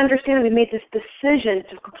 Do we understand that we made this decision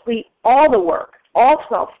to complete all the work, all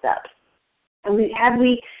 12 steps? And have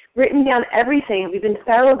we written down everything? Have we been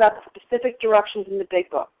thorough about the specific directions in the big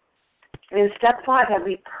book? And in step 5, have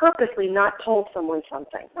we purposely not told someone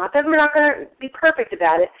something? Not that we're not going to be perfect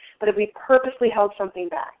about it, but have we purposely held something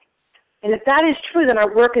back? And if that is true, then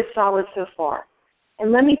our work is solid so far.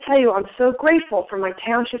 And let me tell you, I'm so grateful for my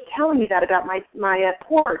township telling me that about my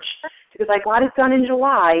porch, because I got it done in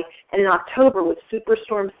July, and in October with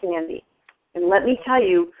Superstorm Sandy. And let me tell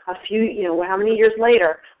you, how many years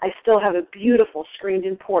later, I still have a beautiful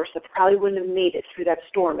screened-in porch that probably wouldn't have made it through that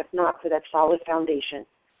storm if not for that solid foundation.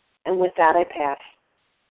 And with that, I pass.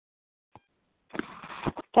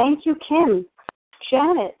 Thank you, Kim.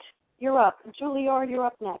 Janet, you're up. Julie R., you're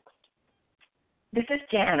up next. This is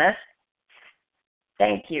Janice.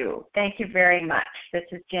 Thank you. Thank you very much. This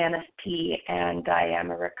is Janice P., and I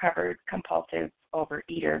am a recovered compulsive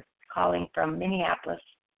overeater calling from Minneapolis.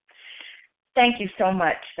 Thank you so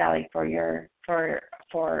much, Sally, for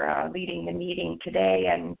leading the meeting today,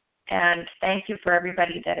 and thank you for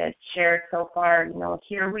everybody that has shared so far.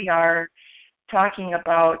 Here we are talking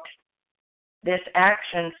about this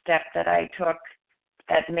action step that I took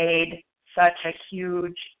that made such a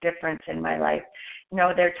huge difference in my life.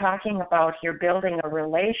 They're talking about here building a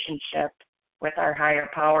relationship with our higher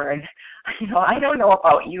power, and I don't know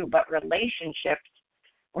about you, but relationships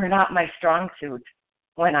were not my strong suit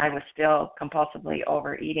when I was still compulsively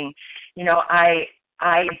overeating. I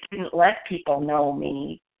didn't let people know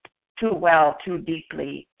me too well, too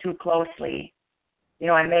deeply, too closely.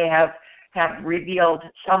 I may have revealed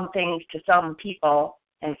some things to some people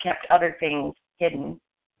and kept other things hidden.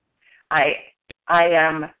 I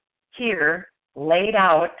am here laid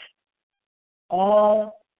out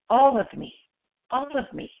all of me.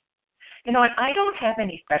 And I don't have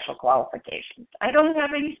any special qualifications. I don't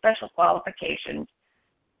have any special qualifications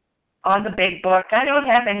on the big book. I don't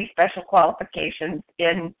have any special qualifications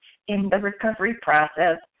in the recovery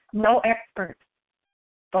process. No expert.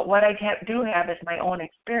 But what I do have is my own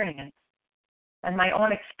experience. And my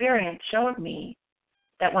own experience showed me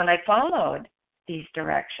that when I followed these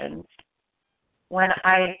directions, when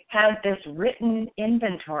I had this written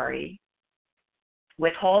inventory,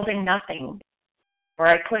 withholding nothing, where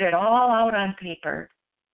I put it all out on paper,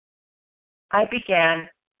 I began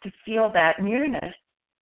to feel that nearness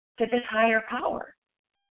to this higher power.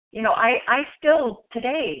 I still to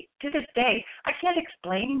this day, I can't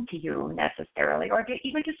explain to you necessarily or to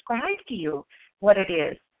even describe to you what it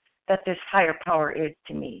is that this higher power is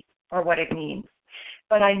to me or what it means.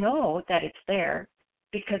 But I know that it's there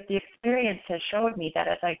because the experience has showed me that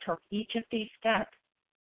as I took each of these steps,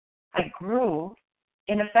 I grew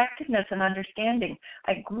in effectiveness and understanding.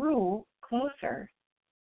 I grew closer,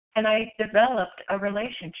 and I developed a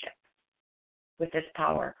relationship with this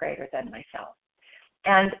power greater than myself.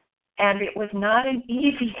 And it was not an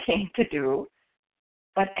easy thing to do,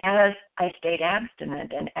 but as I stayed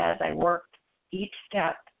abstinent and as I worked each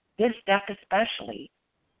step, this step especially,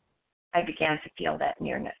 I began to feel that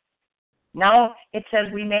nearness. Now it says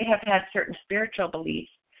we may have had certain spiritual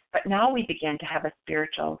beliefs, but now we begin to have a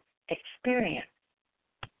spiritual experience.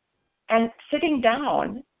 And sitting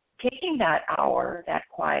down, taking that hour, that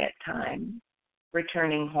quiet time,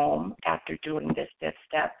 returning home after doing this fifth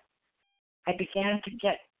step, I began to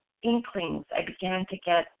get inklings. I began to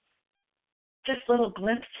get just little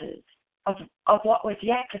glimpses of what was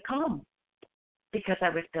yet to come because I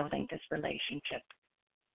was building this relationship.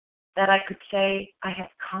 That I could say, I have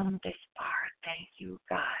come this far. Thank you,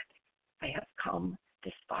 God. I have come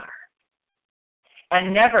this far.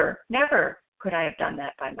 And never could I have done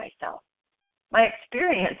that by myself. My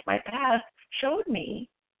experience, my past, showed me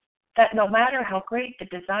that no matter how great the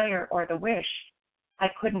desire or the wish, I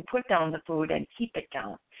couldn't put down the food and keep it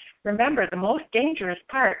down. Remember, the most dangerous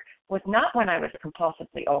part was not when I was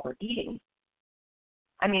compulsively overeating.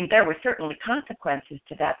 I mean, there were certainly consequences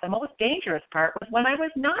to that. The most dangerous part was when I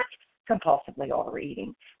was not compulsively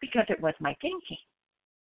overeating because it was my thinking.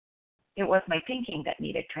 It was my thinking that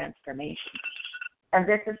needed transformation. And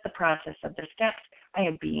this is the process of the steps. I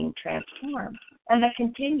am being transformed. And I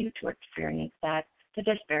continue to experience that to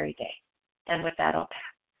this very day. And with that, I'll pass.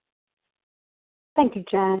 Thank you,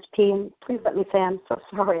 Janet P. And please let me say I'm so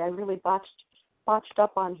sorry. I really botched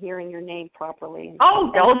up on hearing your name properly.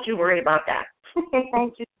 Oh, don't you worry about that.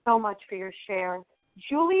 Thank you so much for your share.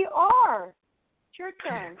 Julie R., it's your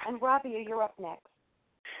turn. And Robbie, you're up next.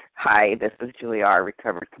 Hi, this is Julie R.,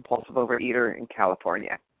 recovered compulsive overeater in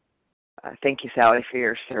California. Thank you, Sally, for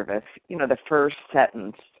your service. The first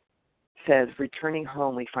sentence says, returning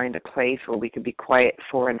home, we find a place where we can be quiet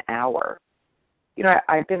for an hour.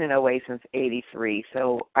 I've been in OA since 83,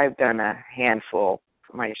 so I've done a handful,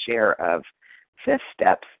 my share of fifth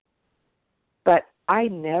steps, but I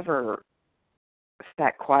never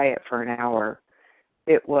sat quiet for an hour.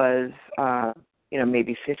 It was,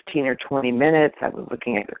 maybe 15 or 20 minutes. I was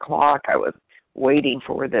looking at the clock. I was waiting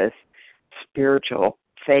for this spiritual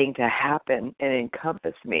thing to happen and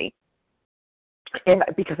encompass me. And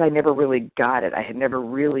because I never really got it, I had never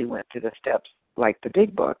really went through the steps like the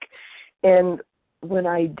big book. And when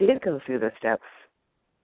I did go through the steps,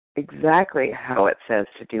 exactly how it says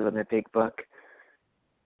to do in the big book.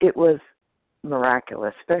 It was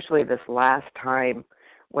miraculous, especially this last time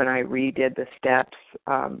when I redid the steps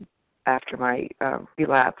after my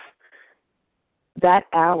relapse. That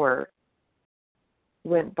hour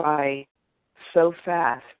went by so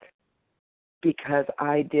fast because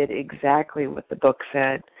I did exactly what the book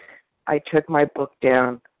said. I took my book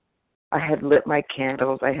down. I had lit my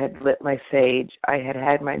candles. I had lit my sage. I had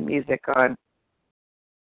had my music on.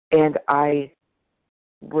 And I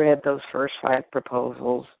read those first 5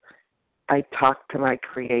 proposals. I talked to my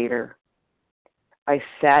Creator. I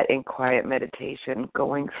sat in quiet meditation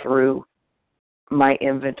going through my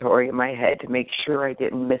inventory in my head to make sure I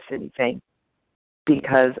didn't miss anything,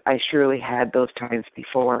 because I surely had those times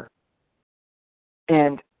before.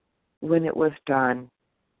 And when it was done,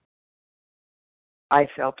 I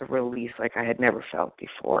felt a release like I had never felt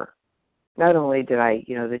before. Not only did I,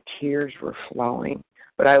 the tears were flowing,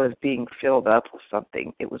 but I was being filled up with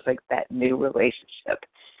something. It was like that new relationship.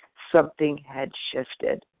 Something had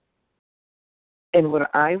shifted. And when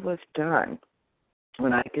I was done,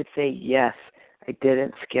 when I could say, yes, I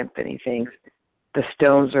didn't skimp anything, the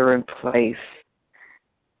stones are in place.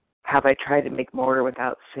 Have I tried to make mortar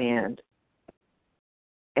without sand?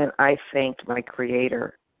 And I thanked my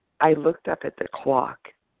Creator. I looked up at the clock,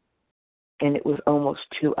 and it was almost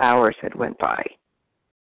 2 hours had went by.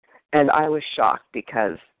 And I was shocked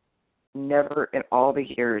because never in all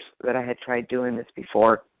the years that I had tried doing this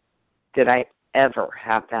before did I ever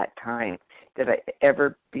have that time. Did I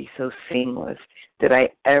ever be so seamless? Did I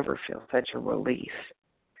ever feel such a release?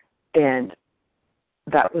 And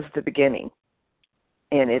that was the beginning.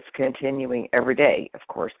 And it's continuing every day, of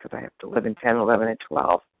course, because I have to live in 10, 11, and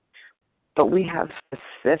 12. But we have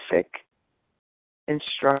specific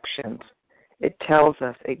instructions. It tells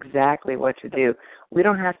us exactly what to do. We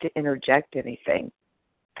don't have to interject anything,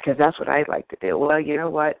 because that's what I like to do. Well, you know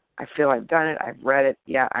what? I feel I've done it. I've read it.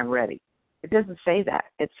 Yeah, I'm ready. It doesn't say that.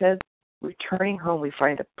 It says, returning home, we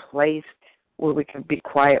find a place where we can be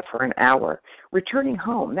quiet for an hour. Returning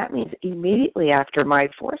home, that means immediately after my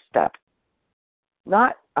 4th step.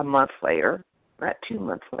 Not a month later, not 2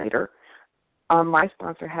 months later. My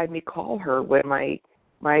sponsor had me call her when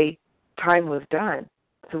my time was done,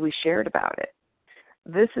 so we shared about it.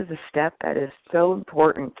 This is a step that is so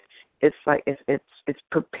important. It's like it's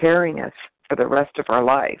preparing us for the rest of our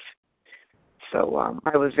life. So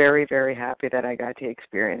I was very, very happy that I got to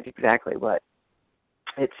experience exactly what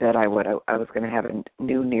it said I would. I was going to have a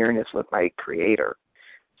new nearness with my Creator.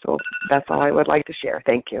 So that's all I would like to share.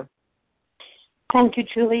 Thank you. Thank you,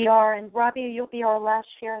 Julie R. And Rabia, you'll be our last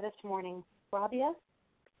share this morning. Rabia?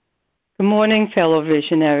 Good morning, fellow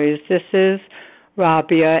visionaries. This is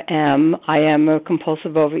Rabia M. I am a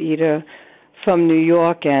compulsive overeater from New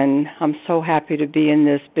York, and I'm so happy to be in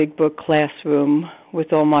this big book classroom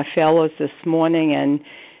with all my fellows this morning and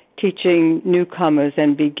teaching newcomers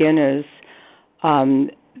and beginners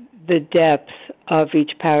the depth of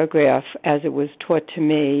each paragraph as it was taught to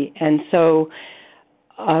me. And so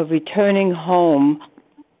returning home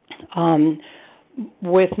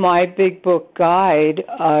with my big book guide,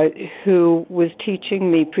 who was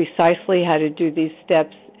teaching me precisely how to do these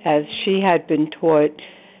steps as she had been taught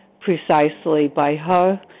precisely by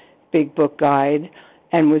her big book guide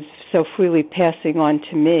and was so freely passing on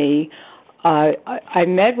to me. I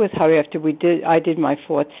met with her after I did my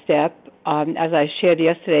 4th step. As I shared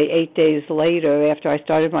yesterday, 8 days later after I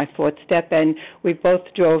started my 4th step, and we both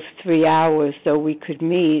drove 3 hours so we could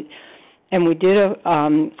meet. And we did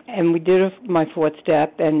my 4th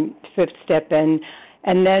step and 5th step, and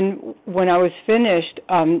then when I was finished,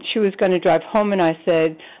 she was going to drive home, and I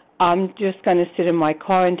said, I'm just going to sit in my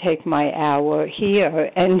car and take my hour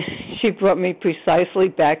here. And she brought me precisely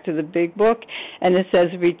back to the big book, and it says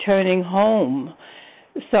returning home.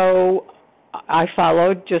 So I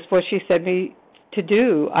followed just what she said me to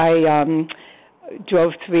do. I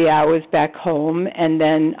drove 3 hours back home, and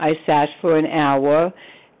then I sat for an hour,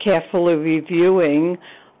 carefully reviewing,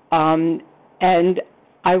 and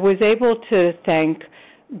I was able to thank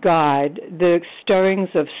God, the stirrings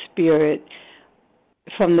of spirit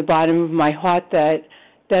from the bottom of my heart that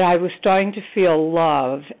I was starting to feel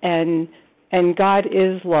love, and God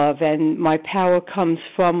is love, and my power comes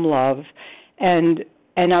from love, and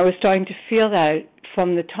I was starting to feel that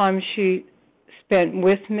from the time she spent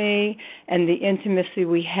with me and the intimacy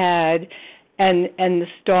we had, and the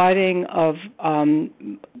starting of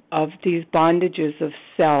these bondages of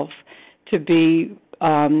self to be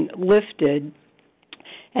lifted.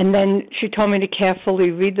 And then she told me to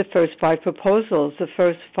carefully read the first 5 proposals, the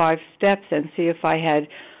first 5 steps, and see if I had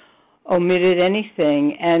omitted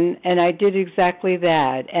anything, and I did exactly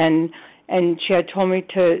that. And she had told me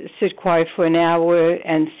to sit quiet for an hour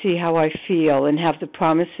and see how I feel and have the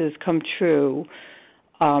promises come true.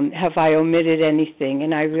 Have I omitted anything?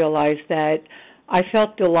 And I realized that I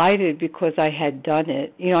felt delighted because I had done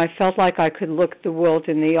it. You know, I felt like I could look the world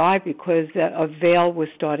in the eye because a veil was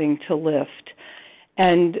starting to lift.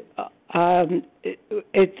 And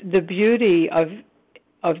it's the beauty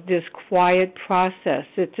of this quiet process.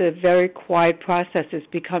 It's a very quiet process. It's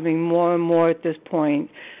becoming more and more at this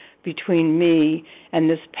point between me and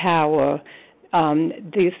this power.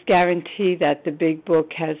 This guarantee that the Big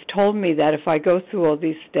Book has told me that if I go through all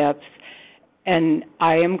these steps, and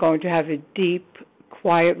I am going to have a deep,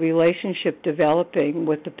 quiet relationship developing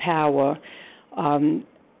with the power, and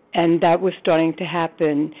that was starting to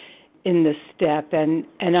happen in this step. And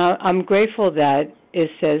I'm grateful that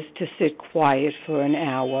it says to sit quiet for an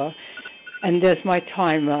hour. And there's my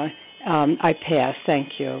timer. I pass.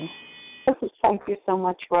 Thank you. Thank you so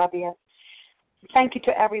much, Rabia. Thank you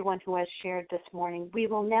to everyone who has shared this morning. We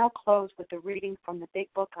will now close with the reading from the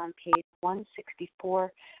Big Book on page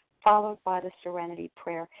 164, followed by the Serenity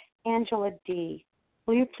Prayer. Angela D.,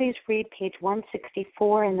 will you please read page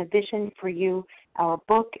 164 in the Vision for You? Our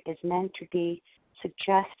book is meant to be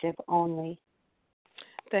suggestive only.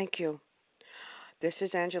 Thank you. This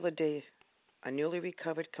is Angela D., a newly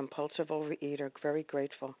recovered compulsive overeater, very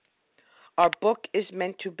grateful. Our book is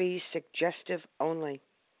meant to be suggestive only.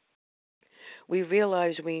 We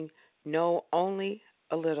realize we know only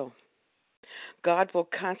a little. God will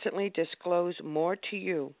constantly disclose more to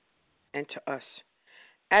you and to us.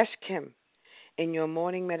 Ask Him in your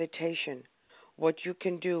morning meditation what you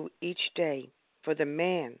can do each day for the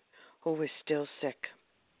man who is still sick.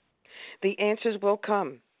 The answers will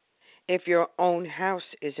come if your own house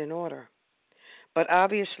is in order. But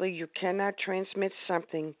obviously you cannot transmit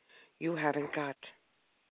something you haven't got.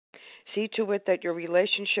 See to it that your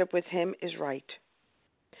relationship with Him is right,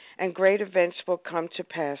 and great events will come to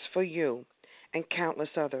pass for you and countless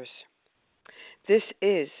others. This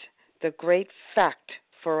is the great fact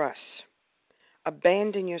for us.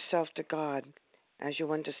 Abandon yourself to God as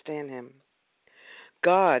you understand Him.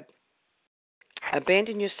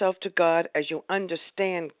 Abandon yourself to God as you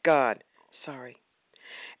understand God.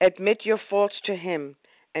 Admit your faults to Him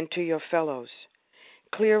and to your fellows.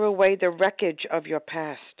 Clear away the wreckage of your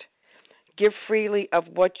past. Give freely of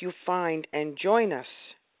what you find and join us.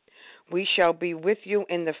 We shall be with you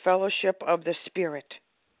in the fellowship of the Spirit,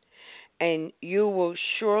 and you will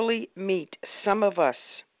surely meet some of us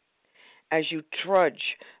as you trudge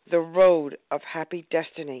the road of happy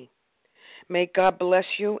destiny. May God bless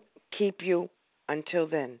you, keep you until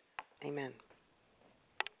then. Amen.